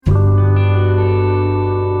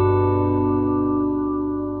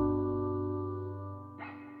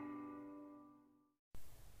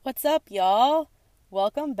What's up, y'all?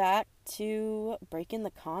 Welcome back to Breaking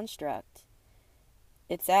the Construct.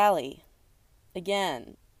 It's Allie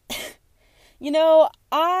again. You know,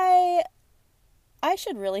 I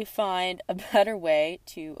should really find a better way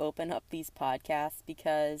to open up these podcasts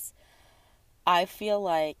because I feel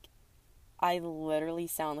like I literally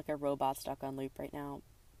sound like a robot stuck on loop right now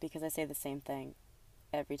because I say the same thing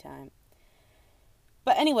every time.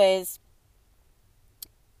 But anyways,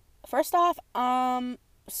 first off,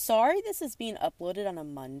 sorry this is being uploaded on a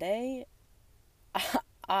Monday.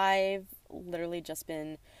 I've literally just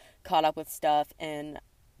been caught up with stuff and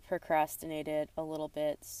procrastinated a little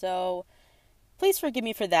bit. So please forgive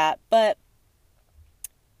me for that. But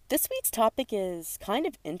this week's topic is kind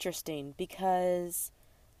of interesting because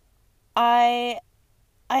I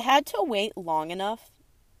I had to wait long enough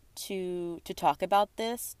to talk about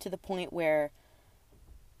this to the point where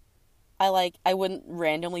I wouldn't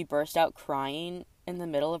randomly burst out crying in the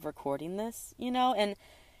middle of recording this, and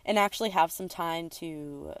actually have some time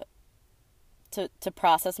to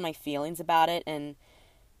process my feelings about it and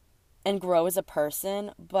grow as a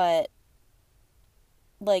person, but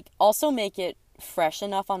like also make it fresh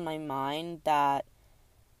enough on my mind that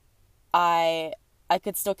I I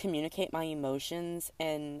could still communicate my emotions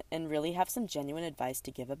and really have some genuine advice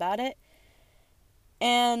to give about it.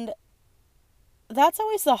 And that's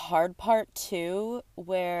always the hard part too,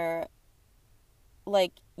 where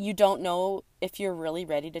like you don't know if you're really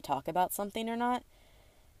ready to talk about something or not,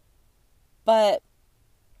 but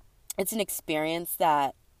it's an experience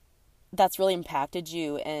that's really impacted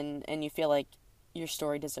you and you feel like your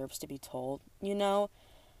story deserves to be told.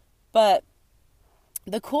 But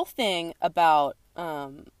the cool thing about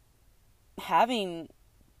having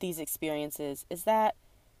these experiences is that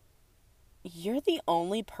you're the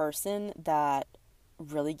only person that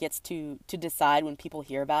really gets to decide when people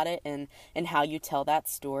hear about it and how you tell that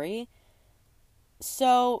story.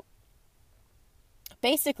 So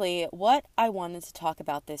basically, what I wanted to talk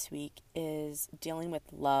about this week is dealing with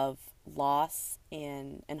love, loss,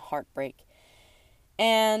 and heartbreak.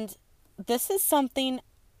 And this is something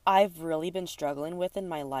I've really been struggling with in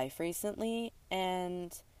my life recently,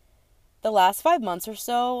 and the last 5 months or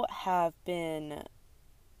so have been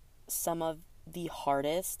some of the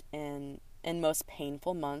hardest and most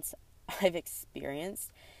painful months I've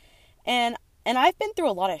experienced. And I've been through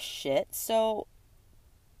a lot of shit, so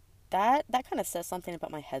that kind of says something about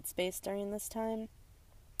my headspace during this time.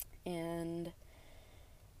 And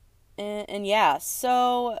and yeah,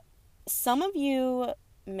 so some of you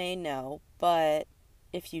may know, but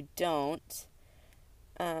if you don't,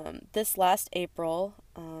 this last April,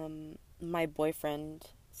 my boyfriend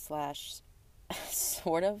slash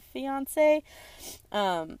sort of fiance,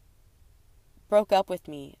 um, broke up with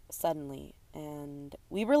me suddenly, and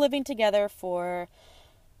we were living together for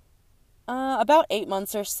about 8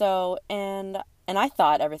 months or so, and I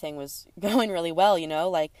thought everything was going really well,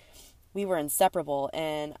 like we were inseparable,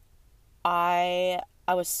 and I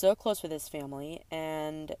was so close with his family,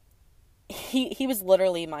 and he was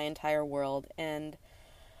literally my entire world, and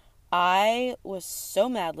I was so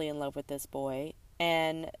madly in love with this boy,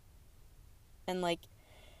 and like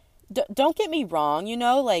don't get me wrong,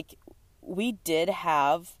 like we did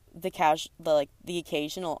have the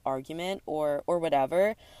occasional argument or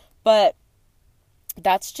whatever, but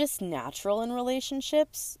that's just natural in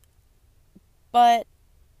relationships. But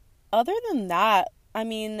other than that, I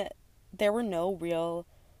mean, there were no real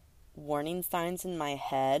warning signs in my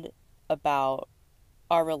head about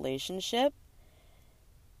our relationship.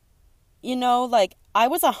 Like I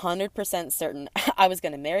was 100% certain I was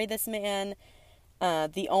going to marry this man.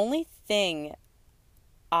 The only thing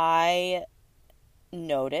I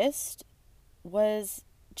noticed was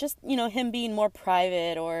just, him being more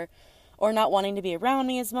private or not wanting to be around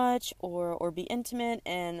me as much or be intimate,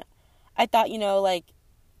 and I thought, like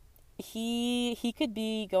he could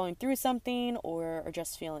be going through something or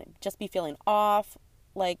just be feeling off.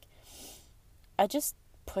 Like I just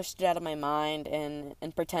pushed it out of my mind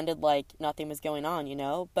and pretended like nothing was going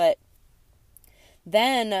on. But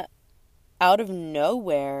then out of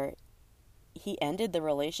nowhere he ended the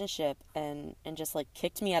relationship and just like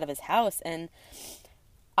kicked me out of his house. And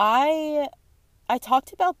I I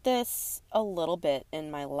talked about this a little bit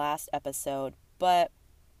in my last episode, but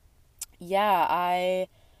yeah, I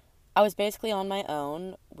was basically on my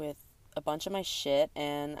own with a bunch of my shit,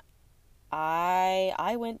 and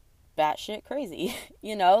I went batshit crazy.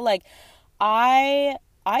 Like I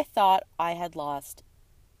thought I had lost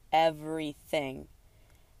everything.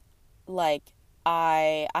 Like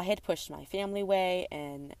I had pushed my family away,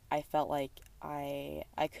 and I felt like I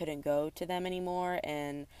couldn't go to them anymore,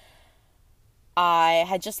 and I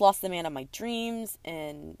had just lost the man of my dreams,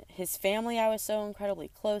 and his family I was so incredibly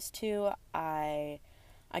close to. I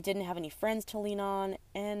didn't have any friends to lean on,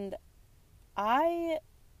 and I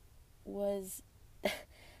was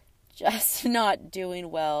just not doing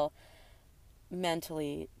well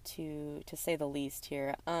mentally, to say the least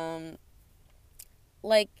here.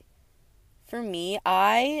 Like, for me,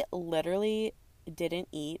 I literally didn't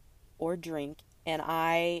eat or drink, and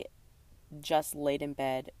I just laid in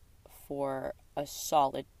bed for a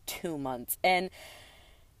solid 2 months. And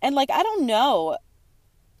like, I don't know.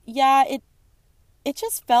 Yeah, it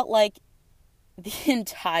just felt like the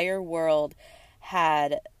entire world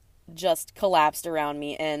had just collapsed around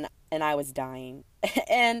me, and I was dying.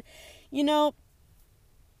 And you know,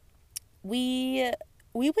 we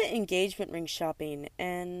we went engagement ring shopping,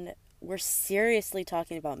 and we're seriously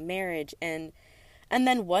talking about marriage, and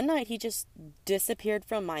then one night he just disappeared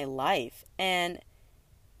from my life, and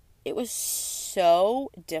it was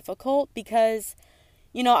so difficult because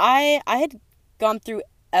I had gone through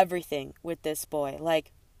everything with this boy.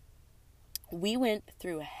 Like, we went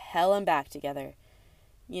through hell and back together.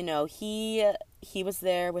 He was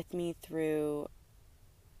there with me throughout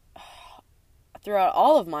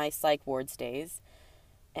all of my psych wards days,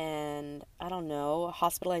 and I don't know,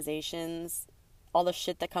 hospitalizations, all the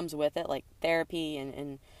shit that comes with it, like therapy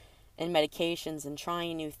and medications and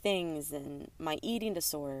trying new things, and my eating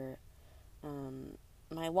disorder,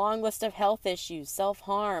 my long list of health issues,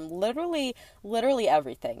 self-harm, literally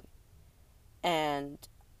everything. And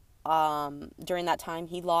during that time,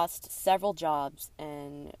 he lost several jobs,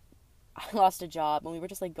 and I lost a job, and we were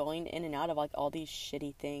just like going in and out of like all these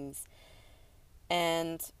shitty things.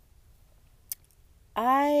 And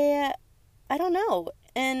I don't know.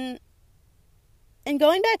 And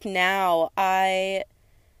going back now, I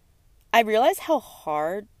realize how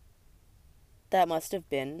hard that must have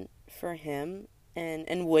been for him,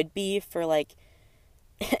 and would be for like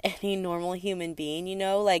any normal human being,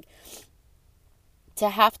 like, to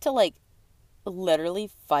have to like literally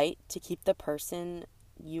fight to keep the person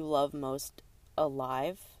you love most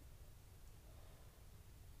alive.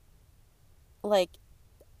 Like,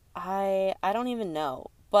 I don't even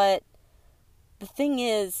know. But the thing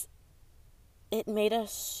is, it made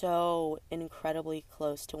us so incredibly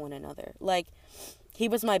close to one another. Like, he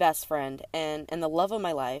was my best friend and the love of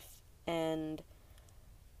my life. And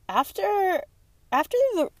after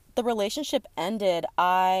the relationship ended,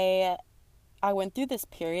 I went through this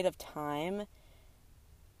period of time,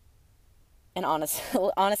 and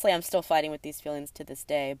honestly, I'm still fighting with these feelings to this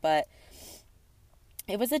day, but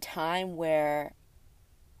it was a time where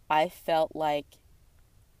I felt like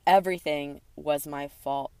everything was my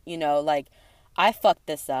fault. Like, I fucked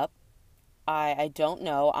this up. I don't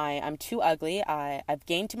know. I'm too ugly. I've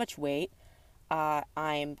gained too much weight.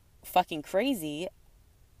 I'm fucking crazy.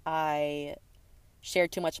 I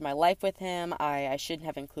shared too much of my life with him. I shouldn't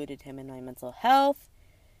have included him in my mental health,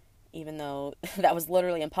 even though that was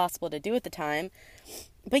literally impossible to do at the time.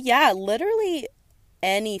 But yeah, literally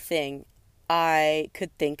anything I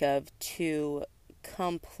could think of to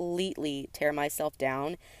completely tear myself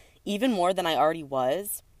down, even more than I already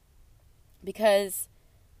was. Because,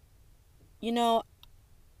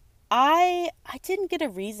 I didn't get a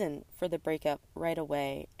reason for the breakup right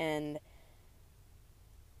away, and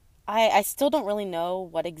I still don't really know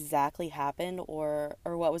what exactly happened, or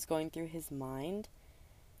what was going through his mind.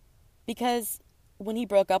 Because when he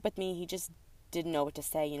broke up with me, he just didn't know what to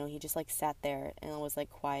say. He just like sat there and was like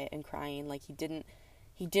quiet and crying. Like, he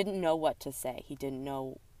didn't know what to say. He didn't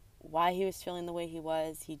know why he was feeling the way he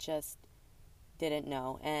was. He just didn't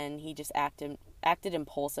know, and he just acted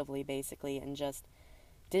impulsively, basically, and just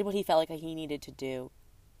did what he felt like he needed to do.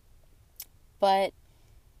 But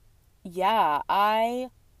yeah, I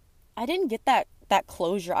didn't get that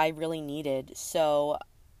closure I really needed. So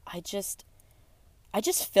I just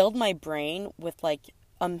filled my brain with like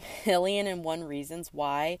a million and one reasons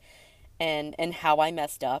why, and how I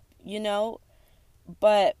messed up,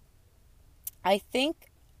 But I think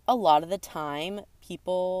a lot of the time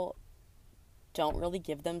people don't really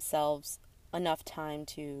give themselves enough time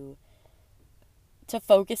to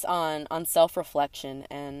focus on self-reflection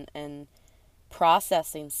and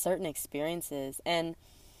processing certain experiences. And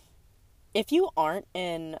if you aren't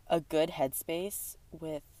in a good headspace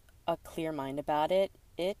with a clear mind about it,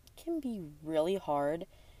 it can be really hard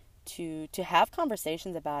to have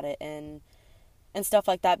conversations about it and stuff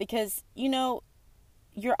like that, because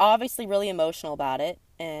you're obviously really emotional about it,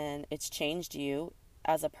 and it's changed you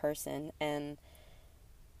as a person, and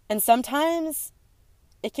sometimes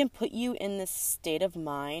it can put you in this state of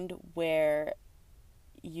mind where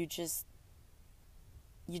you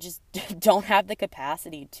you just don't have the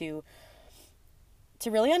capacity to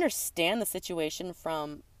really understand the situation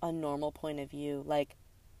from a normal point of view. Like,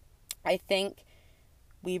 I think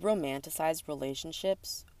we romanticize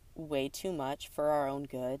relationships way too much for our own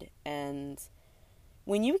good. And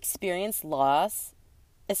when you experience loss,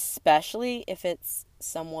 especially if it's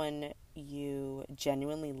someone you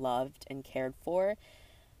genuinely loved and cared for,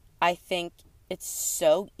 I think it's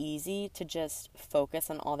so easy to just focus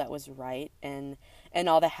on all that was right and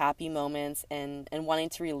all the happy moments and wanting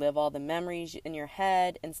to relive all the memories in your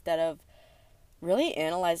head instead of really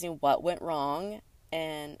analyzing what went wrong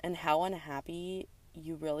and how unhappy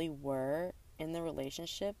you really were in the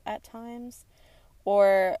relationship at times.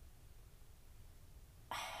 Or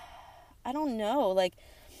I don't know, like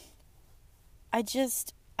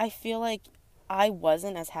I feel like I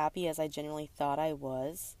wasn't as happy as I genuinely thought I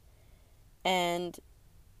was. And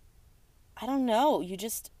I don't know, you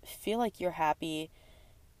just feel like you're happy,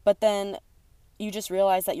 but then you just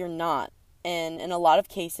realize that you're not. And in a lot of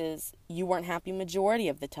cases, you weren't happy majority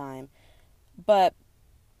of the time. But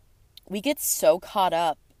we get so caught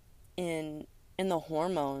up in the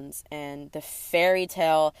hormones and the fairy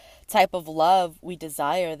tale type of love we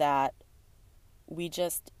desire that we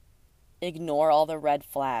just ignore all the red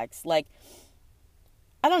flags. Like,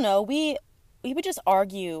 I don't know, we would just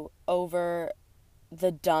argue over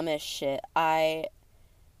the dumbest shit. I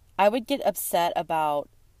would get upset about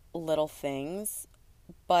little things,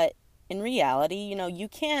 but in reality, you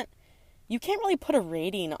can't really put a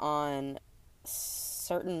rating on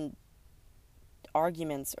certain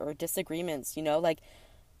arguments or disagreements, like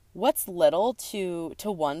what's little to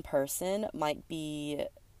one person might be,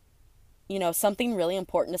 something really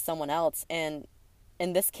important to someone else, and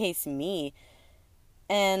in this case me.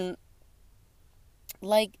 And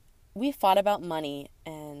like, we fought about money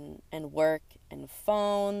and work and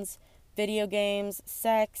phones, video games,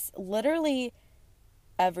 sex, literally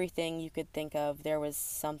everything you could think of. There was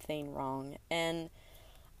something wrong. And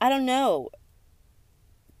I don't know,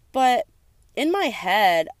 but in my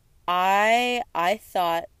head, I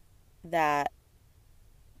thought that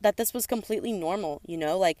this was completely normal,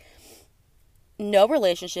 like no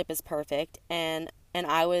relationship is perfect, and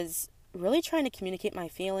I was really trying to communicate my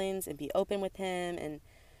feelings and be open with him and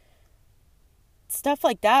stuff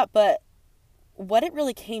like that. But what it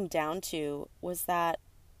really came down to was that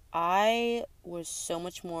I was so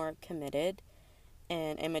much more committed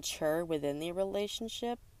and immature within the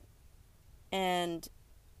relationship, and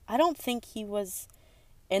I don't think he was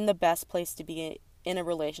in the best place to be in a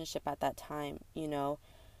relationship at that time,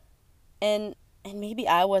 and maybe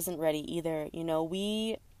I wasn't ready either.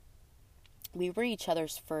 We were each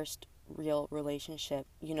other's first real relationship,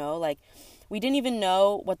 like we didn't even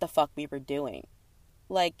know what the fuck we were doing.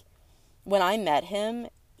 Like, when I met him,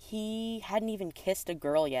 he hadn't even kissed a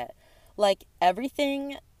girl yet. Like,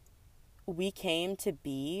 everything we came to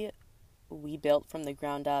be, we built from the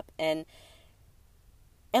ground up. And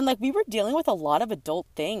like, we were dealing with a lot of adult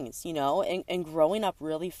things, and growing up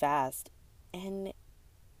really fast. And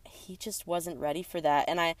he just wasn't ready for that.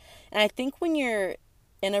 And I think when you're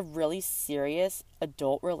in a really serious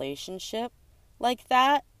adult relationship like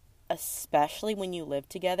that, especially when you live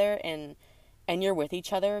together and you're with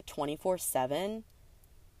each other 24/7,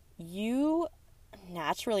 you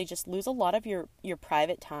naturally just lose a lot of your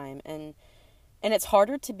private time, and it's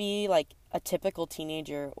harder to be like a typical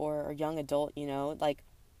teenager or a young adult, like,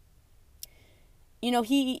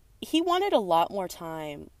 he wanted a lot more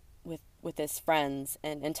time with his friends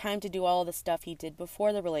and time to do all the stuff he did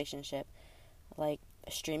before the relationship, like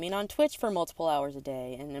streaming on Twitch for multiple hours a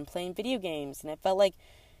day and playing video games. And it felt like,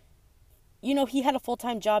 he had a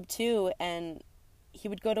full-time job too, and he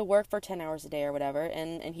would go to work for 10 hours a day or whatever,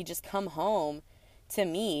 and he'd just come home to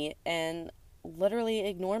me and literally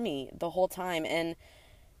ignore me the whole time. And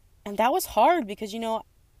that was hard because,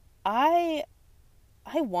 I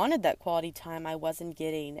wanted that quality time I wasn't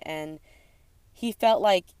getting, and he felt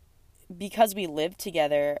like because we lived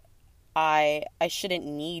together, I shouldn't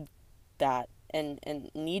need that and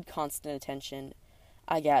need constant attention,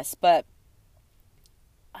 I guess. But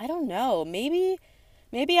I don't know, maybe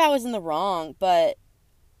I was in the wrong, but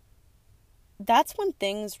that's when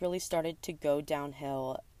things really started to go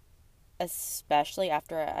downhill, especially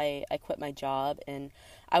after I quit my job and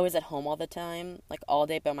I was at home all the time, like all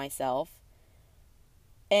day by myself.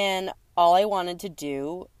 And all I wanted to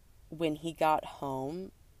do when he got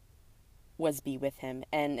home was be with him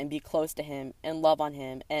and be close to him and love on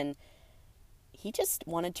him. And he just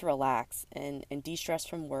wanted to relax and de-stress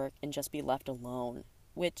from work and just be left alone,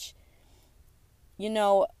 which,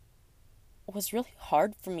 was really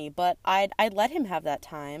hard for me. But I'd let him have that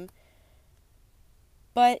time.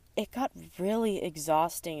 But it got really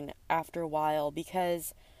exhausting after a while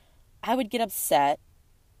because I would get upset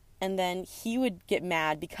and then he would get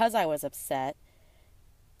mad because I was upset.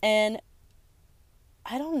 And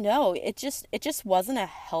I don't know, it just wasn't a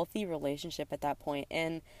healthy relationship at that point.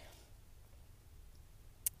 And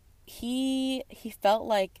he felt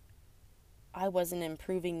like I wasn't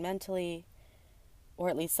improving mentally, or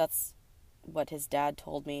at least that's what his dad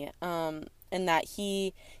told me. And that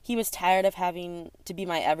he was tired of having to be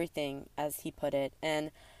my everything, as he put it.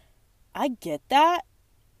 And I get that,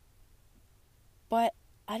 but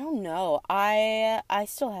I don't know. I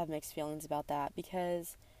still have mixed feelings about that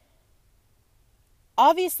because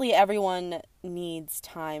obviously everyone needs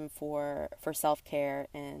time for self-care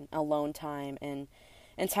and alone time and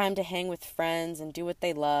time to hang with friends and do what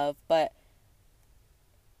they love, but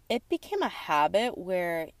it became a habit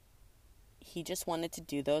where he just wanted to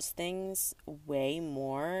do those things way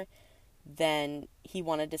more than he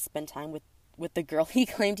wanted to spend time with the girl he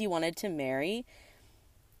claimed he wanted to marry.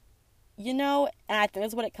 And I think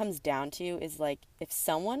that's what it comes down to is like, if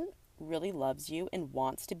someone really loves you and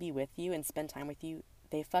wants to be with you and spend time with you,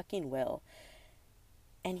 they fucking will.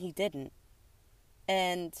 And he didn't.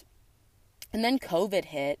 And then COVID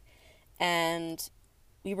hit, and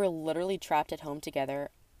we were literally trapped at home together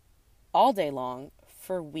all day long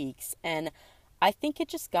for weeks. And I think it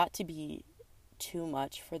just got to be too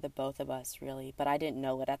much for the both of us, really. But I didn't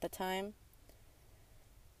know it at the time.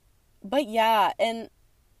 But yeah, and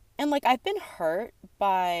like I've been hurt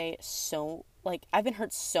so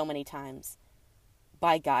many times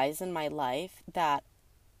by guys in my life that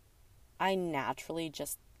I naturally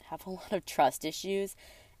just have a lot of trust issues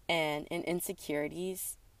and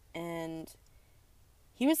insecurities. And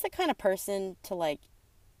he was the kind of person to like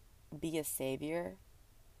be a savior,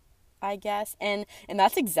 I guess. And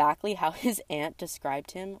that's exactly how his aunt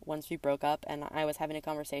described him once we broke up and I was having a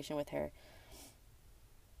conversation with her.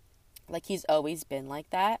 Like, he's always been like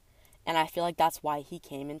that. And I feel like that's why he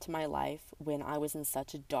came into my life when I was in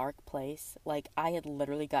such a dark place. Like, I had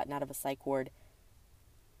literally gotten out of a psych ward,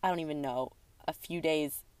 I don't even know, a few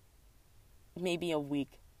days, maybe a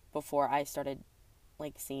week before I started,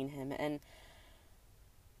 like, seeing him. And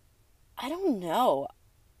I don't know.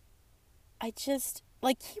 I just,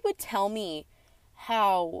 like, he would tell me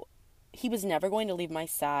how he was never going to leave my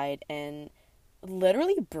side and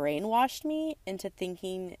literally brainwashed me into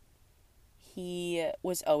thinking he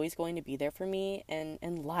was always going to be there for me,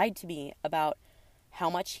 and lied to me about how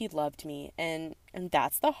much he loved me. And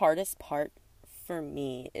that's the hardest part for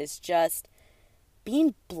me, is just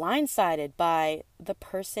being blindsided by the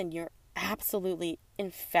person you're absolutely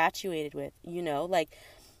infatuated with, like,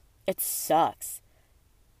 it sucks.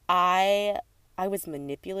 I was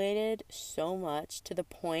manipulated so much to the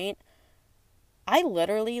point I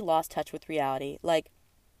literally lost touch with reality. Like,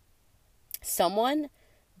 someone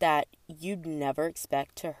that you'd never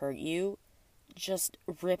expect to hurt you just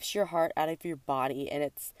rips your heart out of your body, and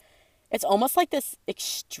it's almost like this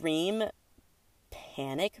extreme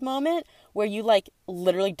panic moment where you like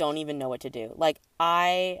literally don't even know what to do. Like,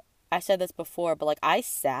 I said this before, but like, I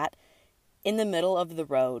sat in the middle of the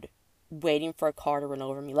road waiting for a car to run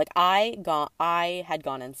over me. Like, I had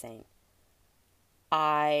gone insane.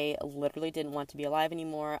 I literally didn't want to be alive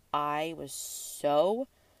anymore. I was so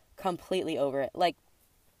completely over it. Like,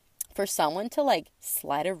 for someone to like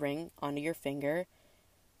slide a ring onto your finger,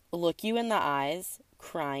 look you in the eyes,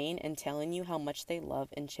 crying and telling you how much they love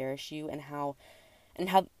and cherish you, and how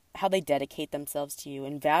they dedicate themselves to you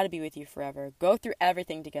and vow to be with you forever, go through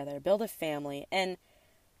everything together, build a family, and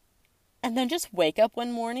then just wake up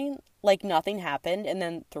one morning like nothing happened and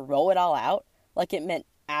then throw it all out like it meant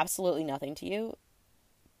absolutely nothing to you.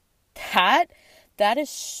 That is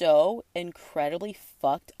so incredibly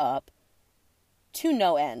fucked up to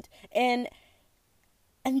no end. And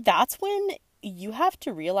that's when you have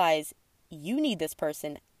to realize you need this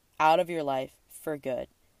person out of your life for good.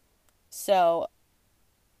 So,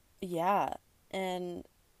 yeah. And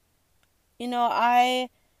I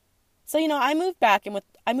moved back in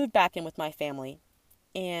with my family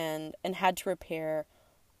and had to repair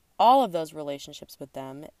all of those relationships with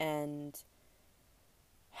them and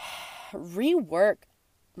rework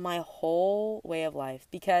my whole way of life,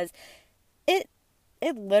 because it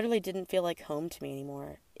literally didn't feel like home to me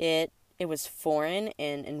anymore. It was foreign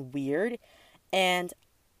and weird, and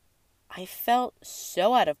I felt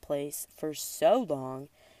so out of place for so long.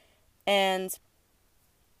 And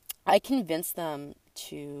I convinced them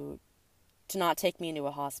to not take me into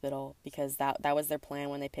a hospital, because that was their plan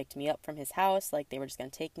when they picked me up from his house. Like, they were just going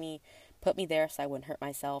to take me, put me there so I wouldn't hurt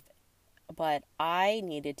myself. But I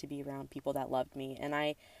needed to be around people that loved me, and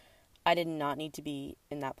I I did not need to be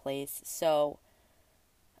in that place. So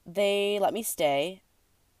they let me stay,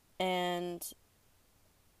 and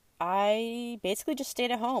I basically just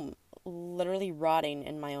stayed at home, literally rotting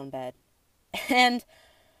in my own bed. And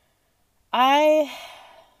I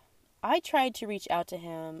tried to reach out to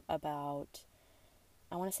him about,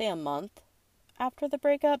 I want to say, a month after the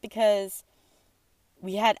breakup, because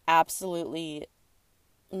we had absolutely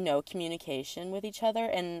no communication with each other.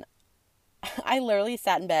 And I literally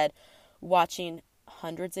sat in bed watching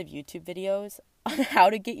hundreds of YouTube videos on how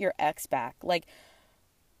to get your ex back. Like,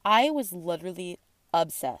 I was literally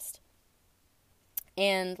obsessed.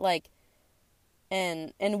 And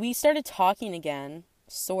and we started talking again,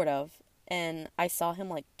 sort of. And I saw him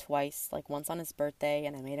like twice, like once on his birthday,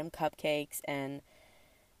 and I made him cupcakes, and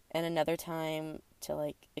another time to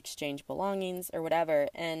like exchange belongings or whatever.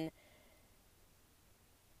 And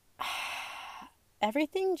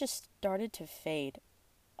everything just started to fade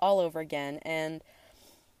all over again. And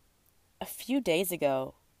a few days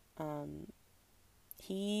ago,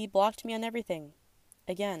 he blocked me on everything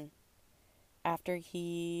again, after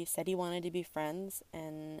he said he wanted to be friends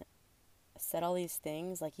and said all these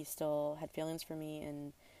things, like he still had feelings for me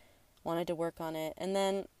and wanted to work on it. And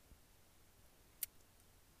then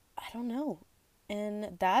I don't know.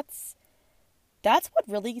 And that's what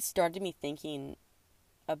really started me thinking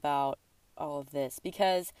about all of this,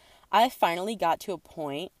 because I finally got to a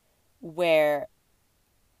point where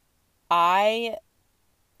I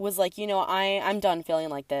was like, I'm done feeling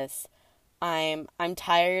like this. I'm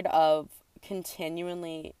tired of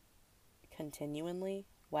continually,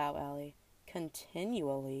 wow, Allie,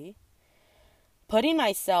 continually putting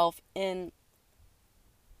myself in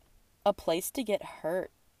a place to get hurt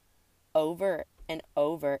over and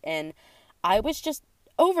over. And I was just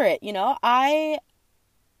over it,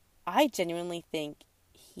 I genuinely think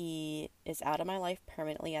he is out of my life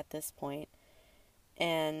permanently at this point.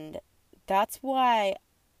 And that's why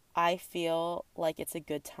I feel like it's a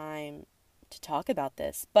good time to talk about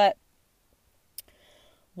this. But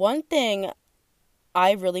one thing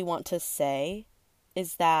I really want to say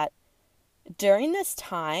is that during this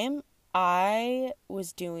time, I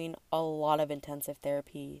was doing a lot of intensive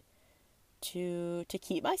therapy to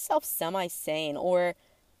keep myself semi-sane or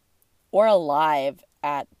alive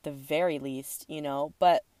at the very least,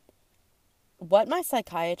 But what my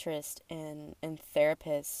psychiatrist and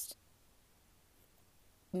therapist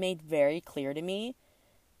made very clear to me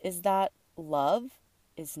is that love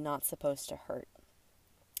is not supposed to hurt.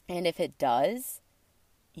 And if it does,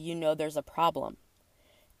 there's a problem.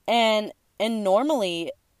 And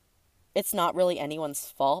normally it's not really anyone's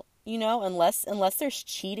fault, unless there's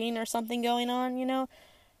cheating or something going on,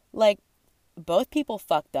 Like, both people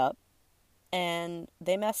fucked up and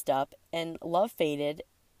they messed up and love faded,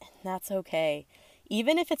 and that's okay.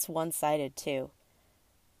 Even if it's one-sided too.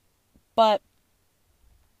 But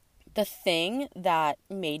the thing that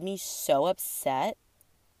made me so upset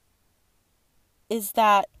is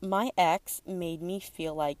that my ex made me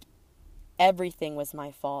feel like everything was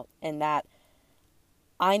my fault and that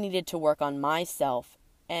I needed to work on myself.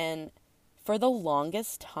 And for the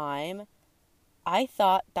longest time, I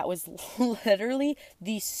thought that was literally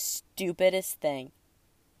the stupidest thing.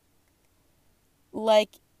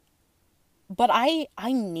 But I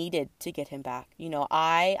needed to get him back.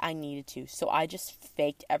 I needed to. So I just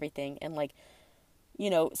faked everything and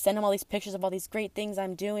send him all these pictures of all these great things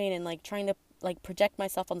I'm doing and trying to project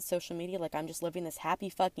myself on social media like I'm just living this happy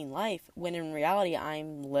fucking life, when in reality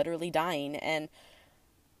I'm literally dying. And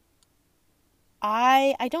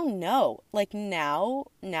I don't know. Now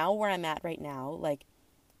where I'm at right now,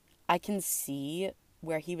 I can see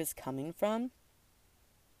where he was coming from.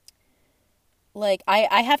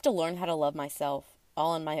 I have to learn how to love myself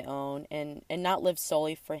all on my own and not live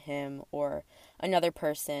solely for him or another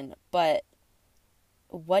person. But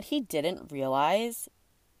what he didn't realize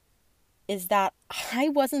is that I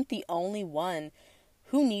wasn't the only one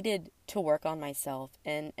who needed to work on myself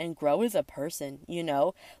and grow as a person,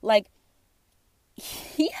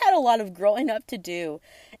 He had a lot of growing up to do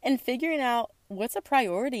and figuring out what's a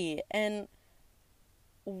priority and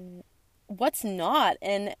what's not.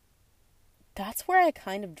 And that's where I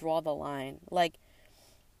kind of draw the line.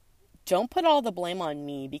 Don't put all the blame on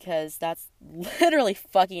me, because that's literally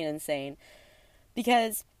fucking insane.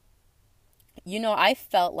 Because, I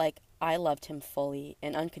felt like I loved him fully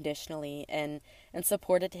and unconditionally and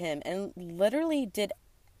supported him and literally did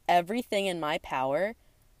everything in my power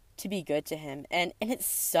to be good to him. And it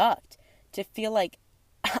sucked to feel like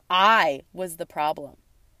I was the problem.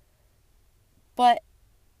 But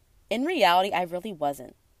in reality, I really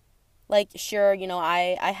wasn't. Like, sure,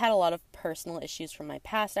 I had a lot of personal issues from my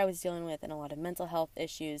past I was dealing with and a lot of mental health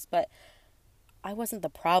issues, but I wasn't the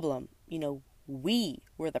problem. We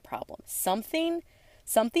were the problem. Something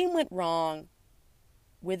went wrong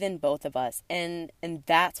within both of us, and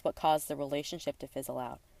that's what caused the relationship to fizzle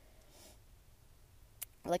out.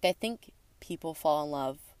 Like, I think people fall in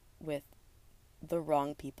love with the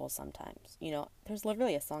wrong people sometimes. There's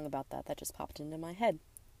literally a song about that just popped into my head.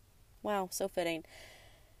 Wow, so fitting.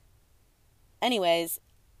 Anyways,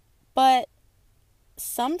 but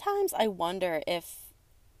sometimes I wonder if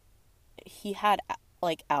he had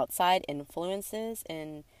like outside influences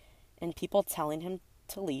and people telling him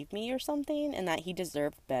to leave me or something, and that he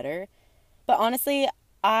deserved better. But honestly,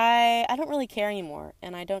 I don't really care anymore,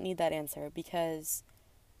 and I don't need that answer, because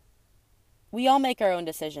we all make our own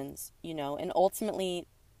decisions, and ultimately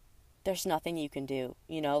there's nothing you can do,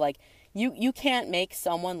 like you can't make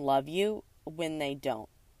someone love you when they don't.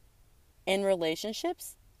 In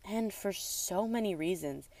relationships, and for so many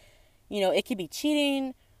reasons, it could be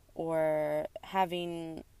cheating or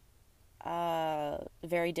having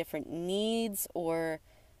very different needs, or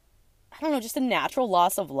I don't know, just a natural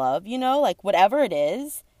loss of love, like whatever it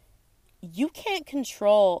is, you can't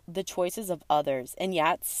control the choices of others. And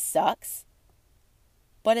yeah, it sucks,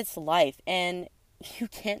 but it's life, and you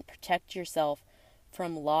can't protect yourself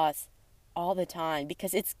from loss all the time,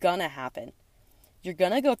 because it's gonna happen. You're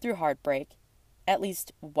gonna go through heartbreak at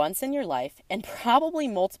least once in your life, and probably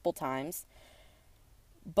multiple times.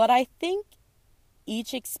 But I think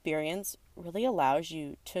each experience really allows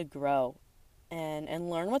you to grow and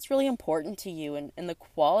learn what's really important to you, and the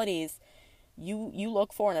qualities you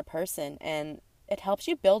look for in a person. And it helps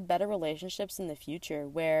you build better relationships in the future,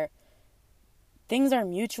 where things are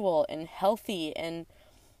mutual and healthy, and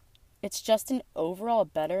it's just an overall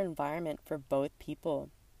better environment for both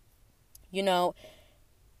people.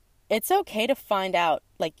 It's okay to find out,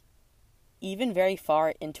 like, even very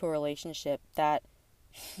far into a relationship, that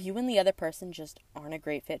you and the other person just aren't a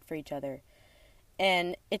great fit for each other.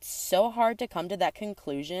 And it's so hard to come to that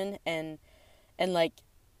conclusion and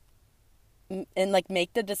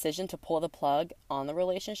make the decision to pull the plug on the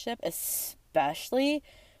relationship, especially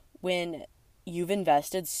when you've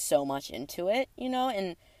invested so much into it,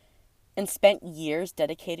 and spent years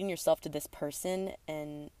dedicating yourself to this person.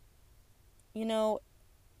 And no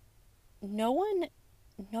one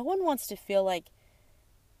wants to feel like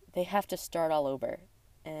they have to start all over,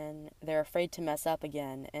 and they're afraid to mess up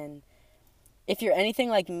again. And if you're anything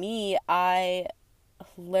like me, I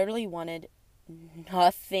literally wanted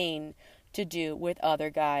nothing to do with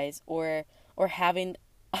other guys or having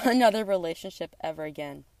another relationship ever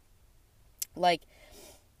again. Like,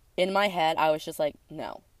 in my head, I was just like,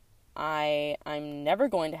 no, I'm never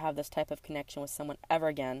going to have this type of connection with someone ever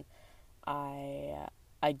again. I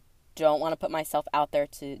don't want to put myself out there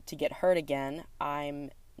to get hurt again.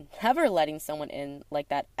 I'm never letting someone in like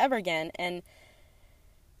that ever again. And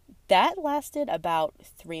that lasted about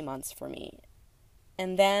 3 months for me.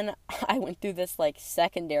 And then I went through this like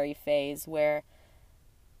secondary phase where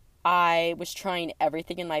I was trying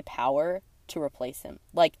everything in my power to replace him.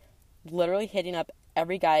 Like, literally hitting up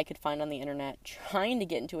every guy I could find on the internet, trying to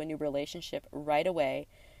get into a new relationship right away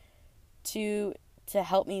to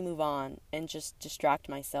help me move on and just distract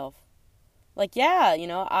myself. Like, yeah,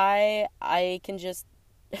 I can just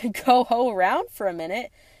go hoe around for a minute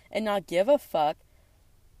and not give a fuck.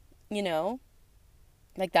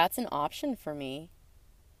 Like, that's an option for me.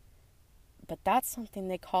 But that's something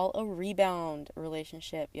they call a rebound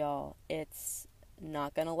relationship, y'all. It's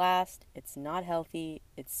not gonna last. It's not healthy.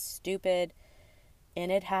 It's stupid. And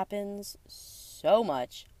it happens so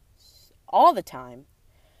much, all the time.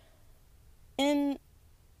 And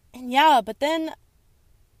yeah, but then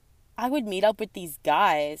I would meet up with these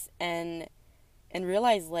guys and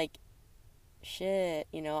realize, like, shit,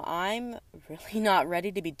 I'm really not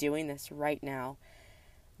ready to be doing this right now.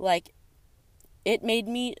 Like, it made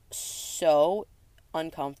me so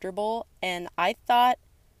uncomfortable, and I thought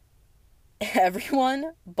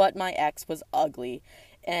everyone but my ex was ugly,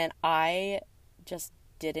 and I just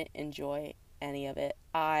didn't enjoy any of it.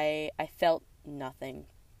 I felt nothing,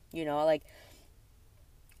 like,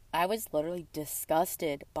 I was literally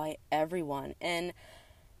disgusted by everyone. And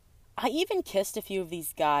I even kissed a few of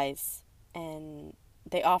these guys, and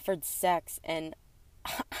they offered sex, and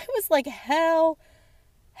I was like, hell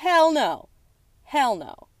no. Hell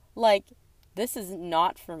no. Like, this is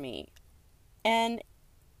not for me. And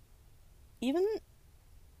even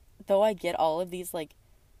though I get all of these, like,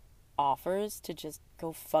 offers to just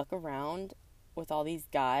go fuck around with all these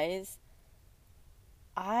guys,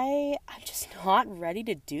 I'm just not ready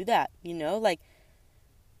to do that, Like,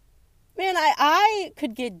 I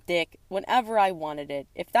could get dick whenever I wanted it,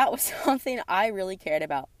 if that was something I really cared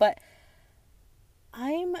about. But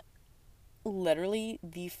I'm literally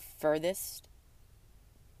the furthest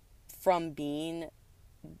from being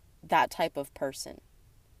that type of person.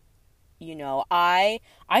 You know, I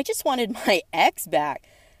just wanted my ex back.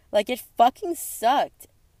 Like, it fucking sucked.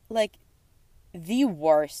 Like, the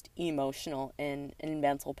worst emotional and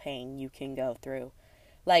mental pain you can go through.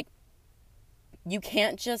 Like, you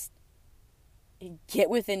can't just get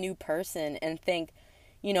with a new person and think,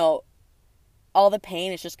 you know, all the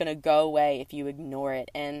pain is just going to go away if you ignore it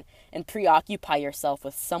and preoccupy yourself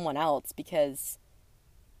with someone else, because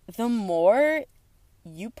the more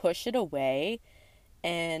you push it away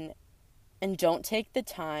and don't take the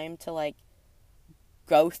time to, like,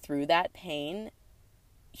 go through that pain,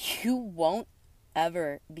 you won't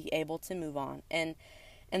ever be able to move on. And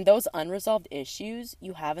those unresolved issues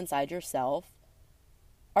you have inside yourself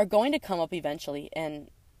are going to come up eventually, and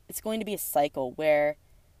it's going to be a cycle where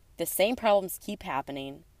the same problems keep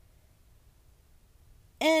happening.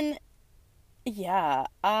 And yeah,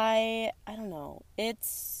 I don't know.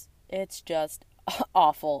 It's just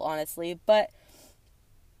awful, honestly. But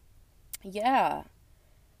yeah.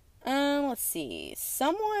 Let's see.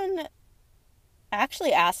 Someone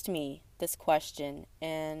actually asked me this question,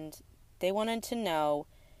 and they wanted to know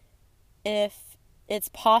if it's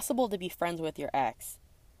possible to be friends with your ex.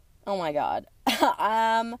 Oh my god.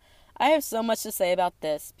 I have so much to say about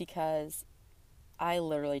this because I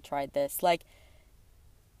literally tried this. Like,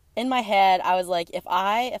 in my head, I was like, if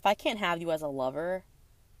I can't have you as a lover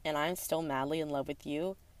and I'm still madly in love with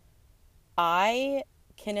you, I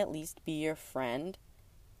can at least be your friend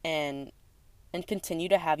and continue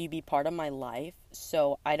to have you be part of my life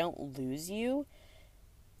so I don't lose you.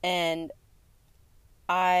 And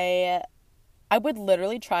I would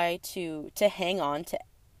literally try to hang on to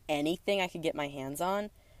anything I could get my hands on,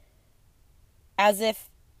 as if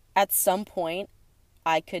at some point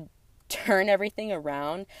I could turn everything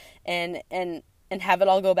around and have it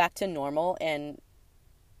all go back to normal, and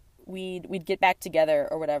we'd get back together,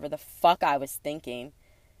 or whatever the fuck I was thinking.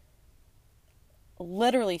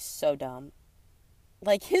 Literally so dumb.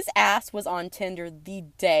 Like, his ass was on Tinder the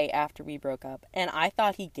day after we broke up, and I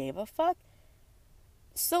thought he gave a fuck.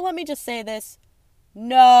 So let me just say this.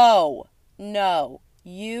 No.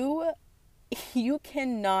 You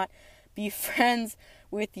cannot be friends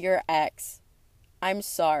with your ex. I'm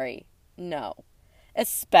sorry. No.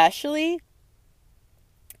 Especially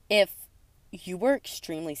if you were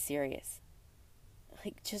extremely serious.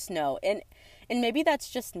 Like, just no. And maybe that's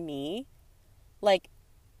just me. Like,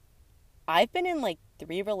 I've been in, like,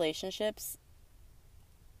 3 relationships,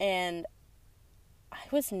 and I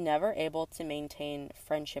was never able to maintain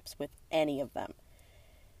friendships with any of them.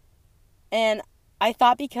 And I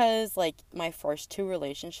thought because, like, my first 2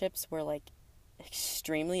 relationships were, like,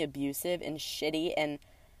 extremely abusive and shitty, and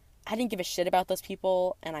I didn't give a shit about those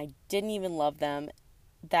people, and I didn't even love them,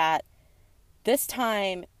 that this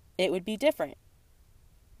time it would be different.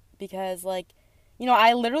 Because, like, you know,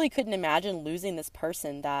 I literally couldn't imagine losing this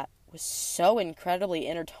person that was so incredibly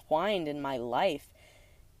intertwined in my life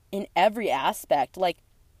in every aspect. Like,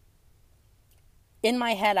 in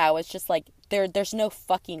my head, I was just like, there's no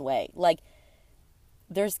fucking way. Like,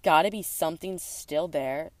 there's got to be something still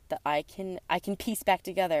there that I can piece back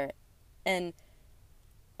together. And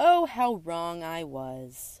oh, how wrong I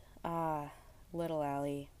was. Little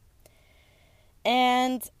Allie.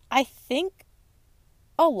 And I think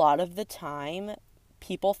a lot of the time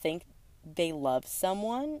people think they love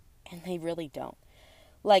someone and they really don't.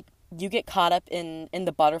 Like, you get caught up in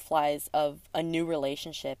the butterflies of a new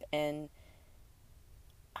relationship, and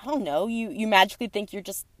I don't know, you magically think you're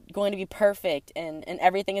just going to be perfect and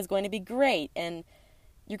everything is going to be great, and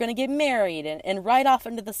you're going to get married and ride off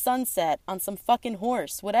into the sunset on some fucking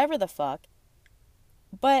horse, whatever the fuck.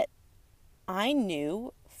 But I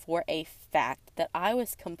knew for a fact that I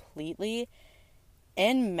was completely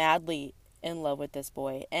and madly in love with this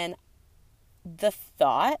boy, and the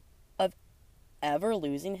thought of ever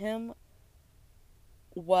losing him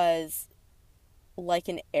was like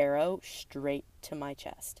an arrow straight to my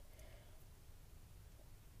chest.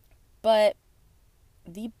 But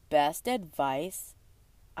the best advice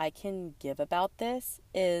I can give about this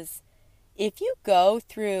is, if you go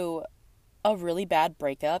through a really bad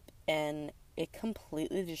breakup and it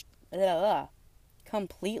completely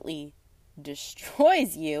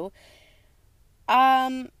destroys you,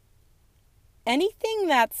 anything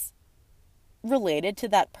that's related to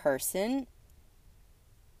that person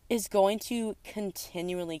is going to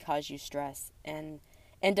continually cause you stress and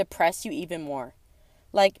depress you even more.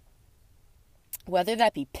 Like, whether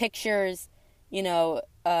that be pictures, you know,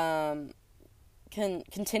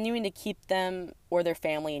 continuing to keep them or their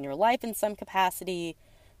family in your life in some capacity,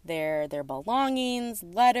 their belongings,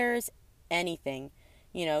 letters, anything.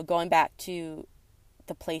 You know, going back to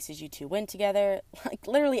the places you two went together, like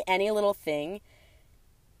literally any little thing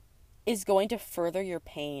is going to further your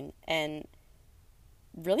pain and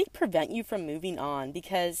really prevent you from moving on,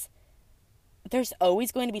 because there's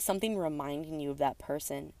always going to be something reminding you of that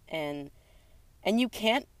person, and you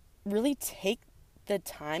can't really take the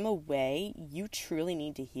time away you truly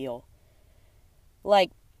need to heal.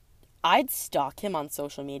 Like, I'd stalk him on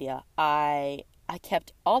social media. I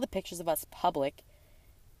kept all the pictures of us public.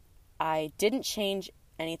 I didn't change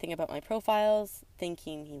anything about my profiles,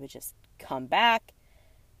 thinking he would just come back.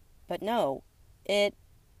 But no, it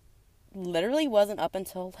literally wasn't up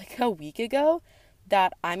until like a week ago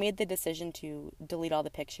that I made the decision to delete all the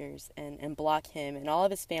pictures and block him and all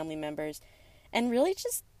of his family members and really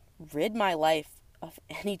just rid my life of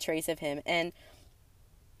any trace of him. And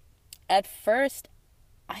at first,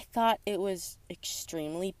 I thought it was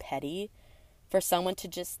extremely petty for someone to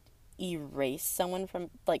just erase someone from,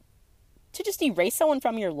 like, to just erase someone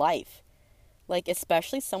from your life. Like,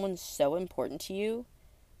 especially someone so important to you,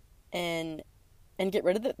 and get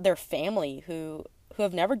rid of their family who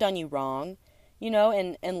have never done you wrong, you know,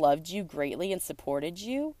 and loved you greatly and supported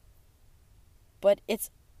you. But it's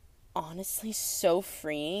honestly so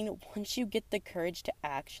freeing once you get the courage to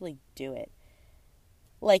actually do it.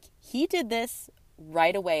 Like, he did this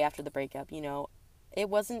right away after the breakup, you know. It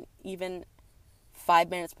wasn't even 5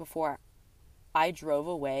 minutes before I drove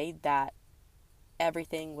away that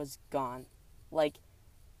everything was gone. Like,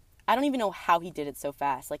 I don't even know how he did it so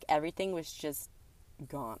fast. Like, everything was just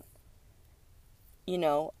gone. You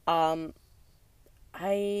know,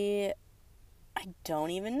 I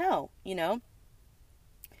don't even know, you know?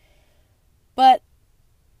 But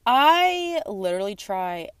I literally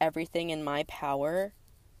try everything in my power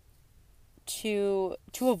to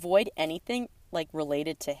avoid anything like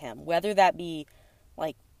related to him, whether that be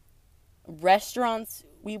like restaurants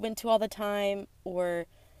we went to all the time, or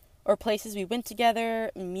places we went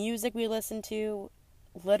together, music we listened to,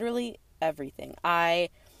 literally everything. I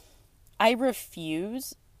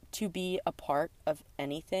refuse to be a part of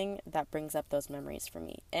anything that brings up those memories for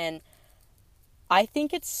me. And I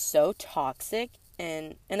think it's so toxic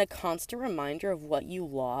and a constant reminder of what you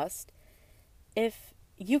lost if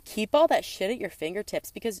you keep all that shit at your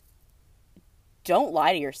fingertips, because don't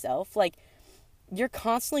lie to yourself. Like, you're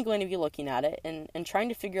constantly going to be looking at it and trying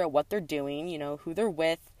to figure out what they're doing, you know, who they're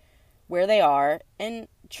with, where they are, and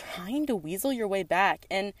trying to weasel your way back.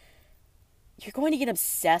 And you're going to get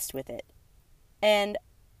obsessed with it. And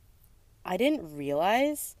I didn't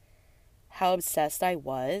realize how obsessed I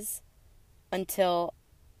was until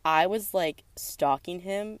I was like stalking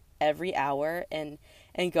him every hour and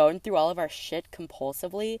going through all of our shit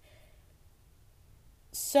compulsively.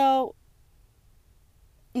 So,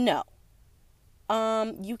 no.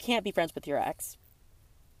 You can't be friends with your ex.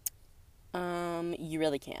 You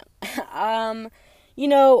really can't. You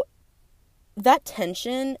know, that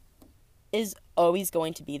tension is always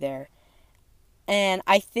going to be there. And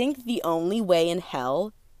I think the only way in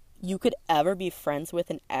hell you could ever be friends with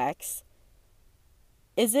an ex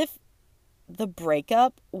is if the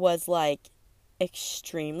breakup was like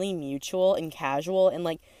extremely mutual and casual, and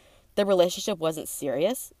like the relationship wasn't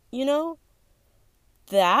serious, you know?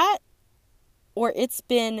 That, or it's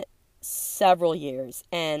been several years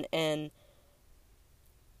and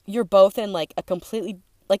you're both in like a completely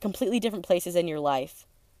different places in your life,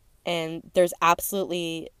 and there's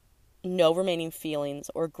absolutely no remaining feelings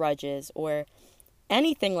or grudges or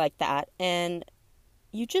anything like that, and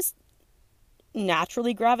you just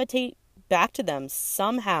naturally gravitate back to them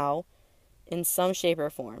somehow in some shape or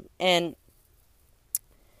form. And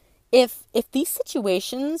if these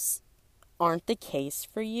situations aren't the case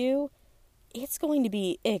for you, it's going to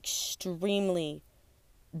be extremely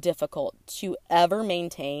difficult to ever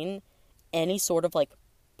maintain any sort of like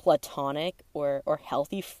platonic or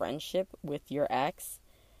healthy friendship with your ex.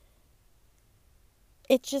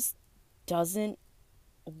 It just doesn't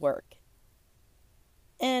work.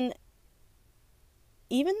 And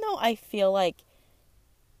even though I feel like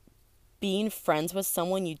being friends with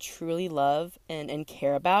someone you truly love and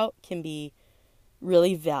care about can be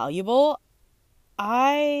really valuable,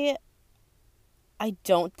 I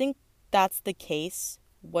don't think that's the case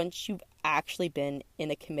once you've actually been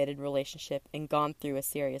in a committed relationship and gone through a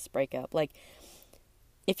serious breakup. Like,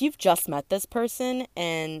 if you've just met this person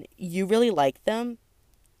and you really like them,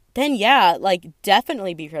 then yeah, like,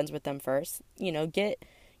 definitely be friends with them first. You know, get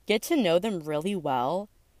to know them really well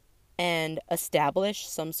and establish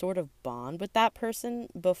some sort of bond with that person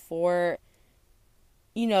before,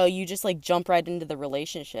 you just like jump right into the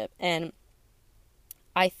relationship. And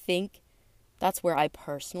I think that's where I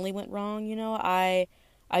personally went wrong.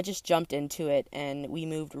 I just jumped into it and we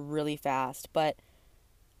moved really fast. But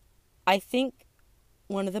I think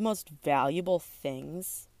one of the most valuable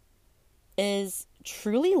things is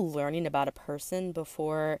truly learning about a person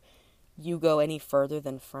before you go any further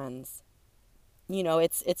than friends.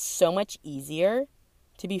 It's so much easier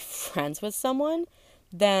to be friends with someone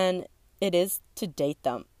than it is to date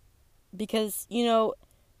them. Because,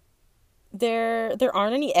 there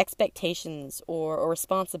aren't any expectations or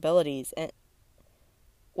responsibilities. And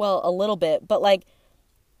well, a little bit, but like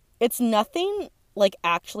it's nothing like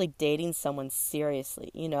actually dating someone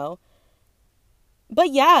seriously. But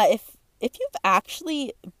yeah, if you've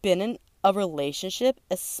actually been in a relationship,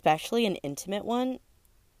 especially an intimate one,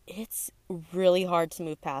 it's really hard to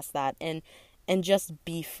move past that and just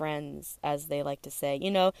be friends, as they like to say.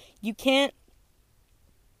 You can't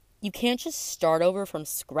just start over from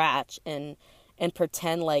scratch and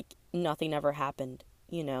pretend like nothing ever happened.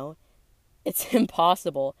 It's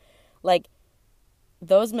impossible. Like,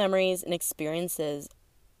 those memories and experiences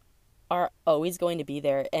are always going to be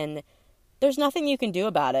there, and there's nothing you can do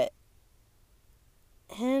about it.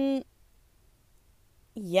 And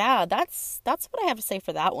yeah, that's what I have to say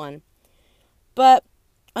for that one. But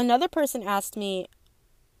another person asked me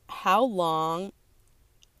how long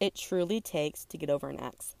it truly takes to get over an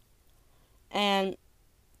ex. And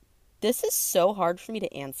this is so hard for me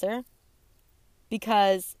to answer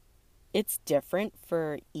because it's different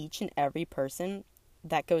for each and every person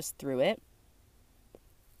that goes through it.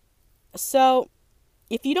 So,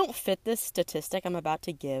 if you don't fit this statistic I'm about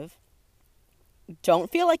to give,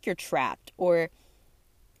 don't feel like you're trapped or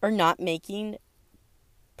not making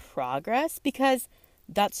progress, because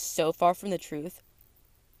that's so far from the truth.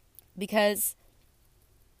 Because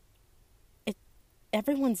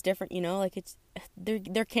everyone's different, like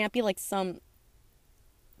there can't be like some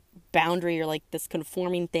boundary or like this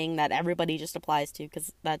conforming thing that everybody just applies to,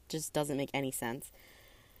 because that just doesn't make any sense.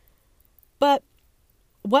 But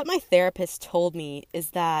what my therapist told me is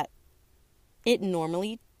that it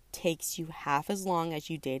normally takes you half as long as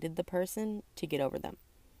you dated the person to get over them.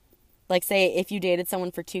 Like, say if you dated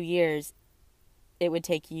someone for 2 years, it would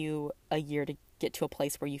take you a year to get to a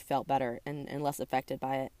place where you felt better and less affected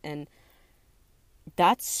by it. And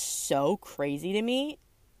that's so crazy to me.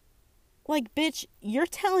 Like, bitch, you're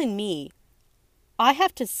telling me I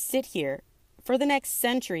have to sit here for the next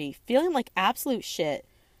century feeling like absolute shit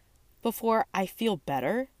before I feel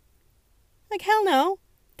better? Like, hell no.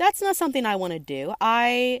 That's not something I want to do.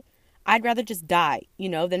 I'd rather just die,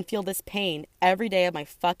 than feel this pain every day of my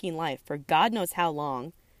fucking life for God knows how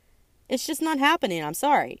long. It's just not happening. I'm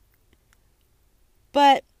sorry.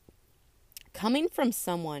 But coming from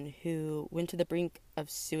someone who went to the brink of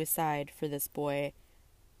suicide for this boy,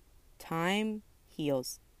 time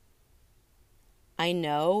heals. I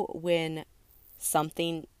know when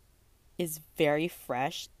something is very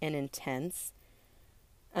fresh and intense,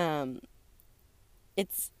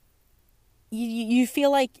 it's you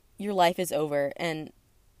feel like your life is over, and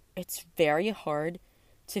it's very hard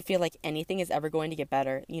to feel like anything is ever going to get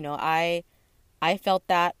better. I felt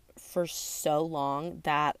that for so long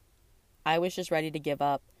that I was just ready to give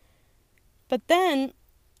up. But then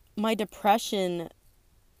my depression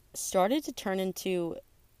started to turn into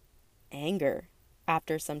anger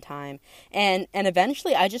after some time. And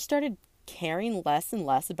eventually I just started caring less and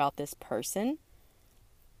less about this person.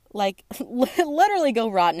 Like, literally go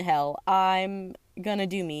rot in hell. I'm gonna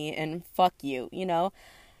do me and fuck you,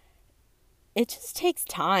 It just takes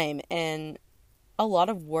time and a lot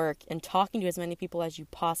of work and talking to as many people as you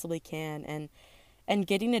possibly can and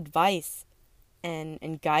getting advice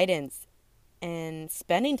and guidance and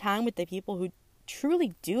spending time with the people who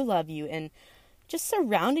truly do love you and just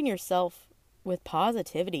surrounding yourself with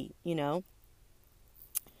positivity.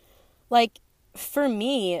 Like, for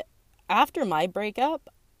me, after my breakup,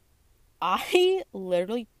 I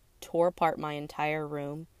literally tore apart my entire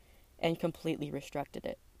room and completely reconstructed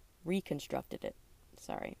it.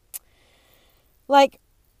 Sorry. Like,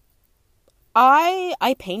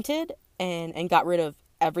 I painted and got rid of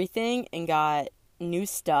everything and got new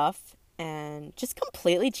stuff and just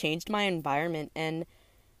completely changed my environment, and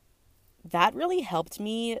that really helped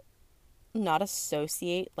me not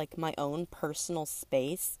associate like my own personal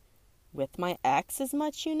space with my ex as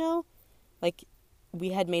much. Like, we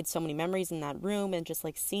had made so many memories in that room, and just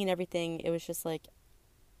like seeing everything, it was just like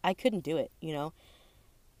I couldn't do it.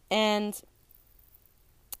 And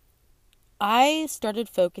I started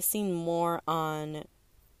focusing more on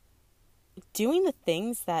doing the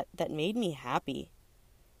things that made me happy,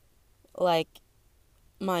 like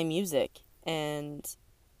my music. And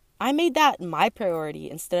I made that my priority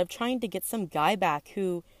instead of trying to get some guy back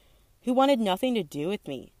who wanted nothing to do with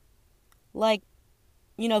me. Like,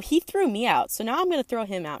 he threw me out, so now I'm going to throw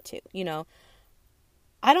him out too.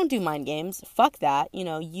 I don't do mind games. Fuck that.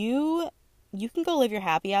 You can go live your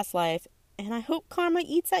happy ass life, and I hope karma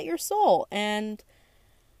eats at your soul. And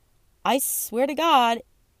I swear to God,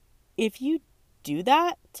 if you do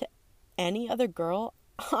that to any other girl,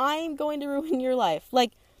 I'm going to ruin your life.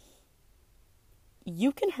 Like,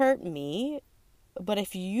 you can hurt me, but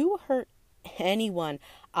if you hurt anyone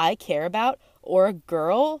I care about or a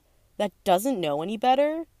girl that doesn't know any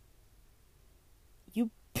better, you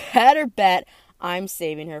better bet I'm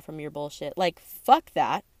saving her from your bullshit. Like, fuck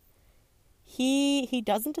that. He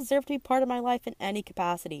doesn't deserve to be part of my life in any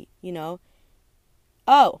capacity,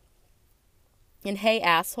 Oh, and hey,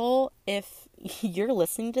 asshole, if you're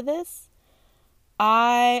listening to this,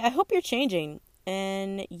 I hope you're changing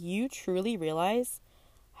and you truly realize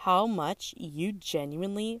how much you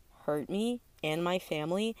genuinely hurt me and my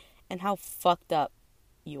family and how fucked up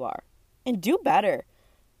you are. And do better.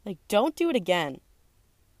 Like, don't do it again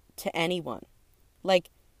to anyone. Like,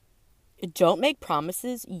 don't make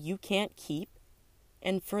promises you can't keep.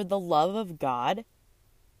 And for the love of God,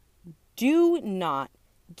 do not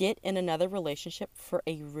get in another relationship for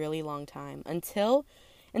a really long time until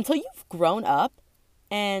you've grown up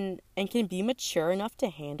and can be mature enough to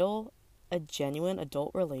handle a genuine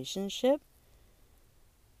adult relationship.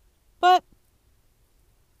 But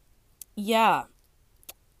yeah.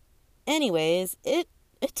 Anyways, it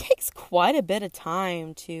takes quite a bit of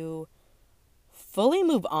time to fully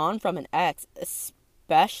move on from an ex,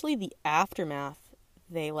 especially the aftermath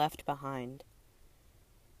they left behind.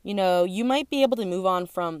 You might be able to move on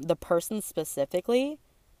from the person specifically,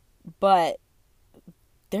 but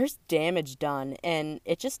there's damage done, and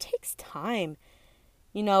it just takes time.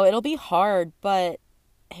 It'll be hard, but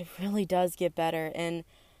it really does get better, and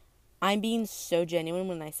I'm being so genuine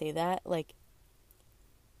when I say that. Like,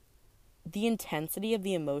 the intensity of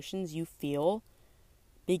the emotions you feel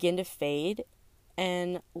begin to fade,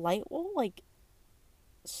 and light will,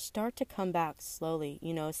 start to come back slowly.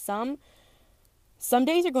 Some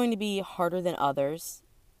days are going to be harder than others,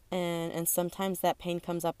 and sometimes that pain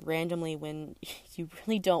comes up randomly when you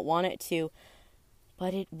really don't want it to,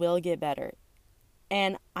 but it will get better.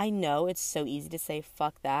 And I know it's so easy to say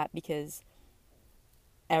fuck that because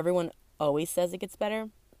everyone always says it gets better,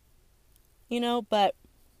 but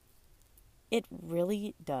it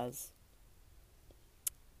really does.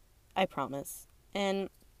 I promise. And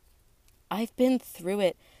I've been through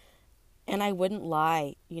it, and I wouldn't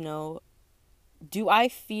lie, Do I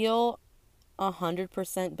feel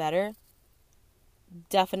 100% better?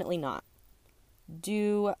 Definitely not.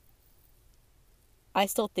 Do I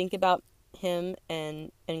still think about him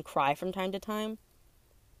and cry from time to time?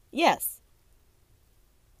 Yes.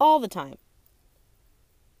 All the time.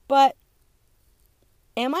 But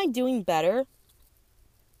am I doing better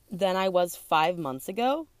than I was 5 months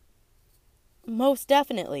ago? Most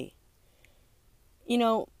definitely.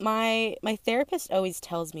 My therapist always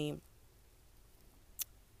tells me,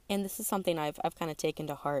 and this is something I've kind of taken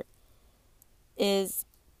to heart, is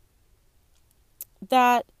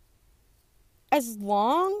that as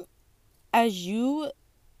long as you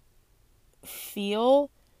feel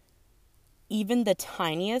even the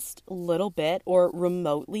tiniest little bit or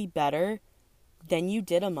remotely better than you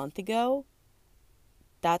did a month ago,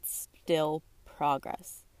 that's still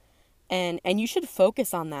progress. And you should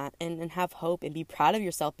focus on that and have hope and be proud of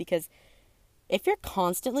yourself, because if you're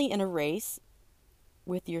constantly in a race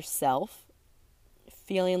with yourself,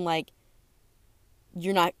 feeling like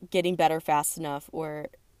you're not getting better fast enough, or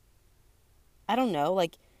I don't know,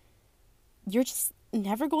 you're just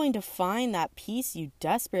never going to find that peace you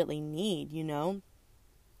desperately need,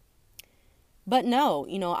 But no,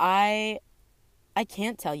 I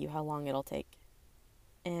can't tell you how long it'll take.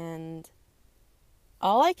 And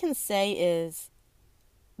all I can say is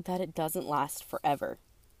that it doesn't last forever.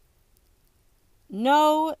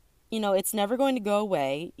 No, it's never going to go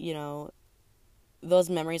away. Those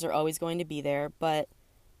memories are always going to be there, but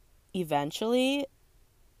eventually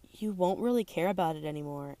you won't really care about it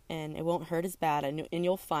anymore, and it won't hurt as bad, and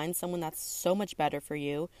you'll find someone that's so much better for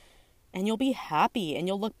you, and you'll be happy, and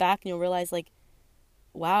you'll look back and you'll realize,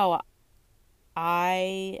 wow,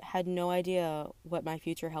 I had no idea what my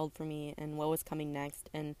future held for me and what was coming next.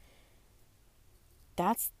 And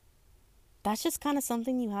that's just kind of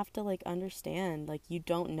something you have to understand. You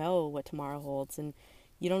don't know what tomorrow holds, and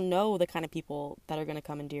you don't know the kind of people that are going to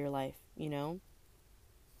come into your life,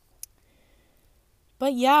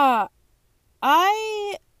 But yeah,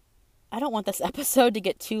 I don't want this episode to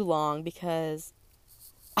get too long because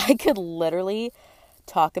I could literally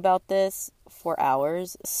talk about this for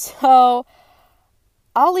hours. So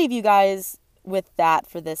I'll leave you guys with that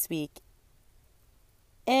for this week.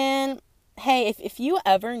 And hey, if you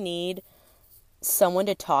ever need someone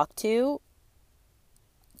to talk to,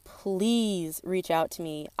 please reach out to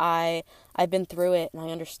me. I've been through it and I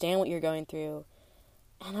understand what you're going through.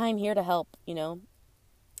 And I'm here to help,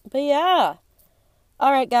 But yeah.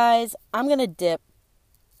 All right, guys, I'm going to dip.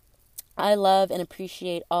 I love and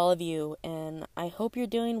appreciate all of you, and I hope you're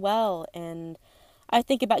doing well, and I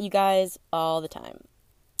think about you guys all the time.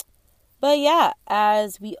 But yeah,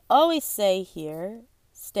 as we always say here,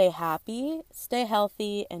 stay happy, stay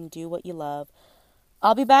healthy, and do what you love.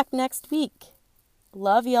 I'll be back next week.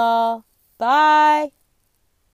 Love y'all. Bye.